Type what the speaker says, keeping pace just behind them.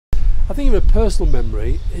I think of a personal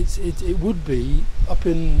memory, it would be up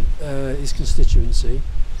in his constituency,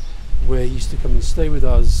 where he used to come and stay with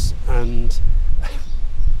us, and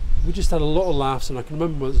we just had a lot of laughs. And I can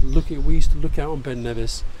remember we used to look out on Ben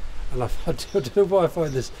Nevis, and I don't know why I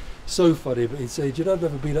find this so funny, but he'd say, "Do you know, I've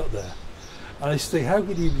never been up there?" And I used to think, how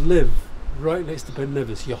could you live right next to Ben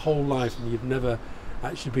Nevis your whole life and you've never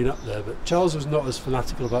actually been up there? But Charles was not as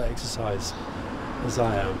fanatical about exercise as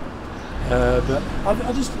I am. But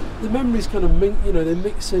I just, the memories kind of they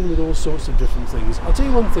mix in with all sorts of different things. I'll tell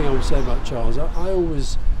you one thing I would say about Charles. I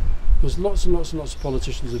always, because lots and lots and lots of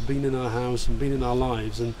politicians have been in our house and been in our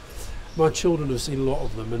lives, and my children have seen a lot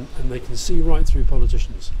of them, and they can see right through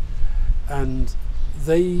politicians. And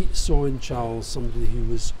they saw in Charles somebody who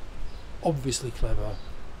was obviously clever,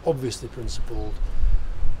 obviously principled,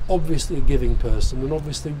 obviously a giving person, and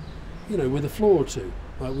obviously, with a flaw or two,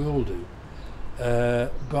 like we all do.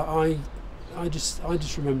 But I just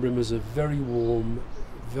remember him as a very warm,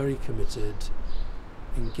 very committed,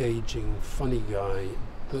 engaging, funny guy,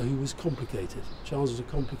 but who was complicated. Charles was a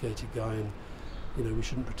complicated guy, and we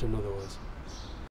shouldn't pretend otherwise.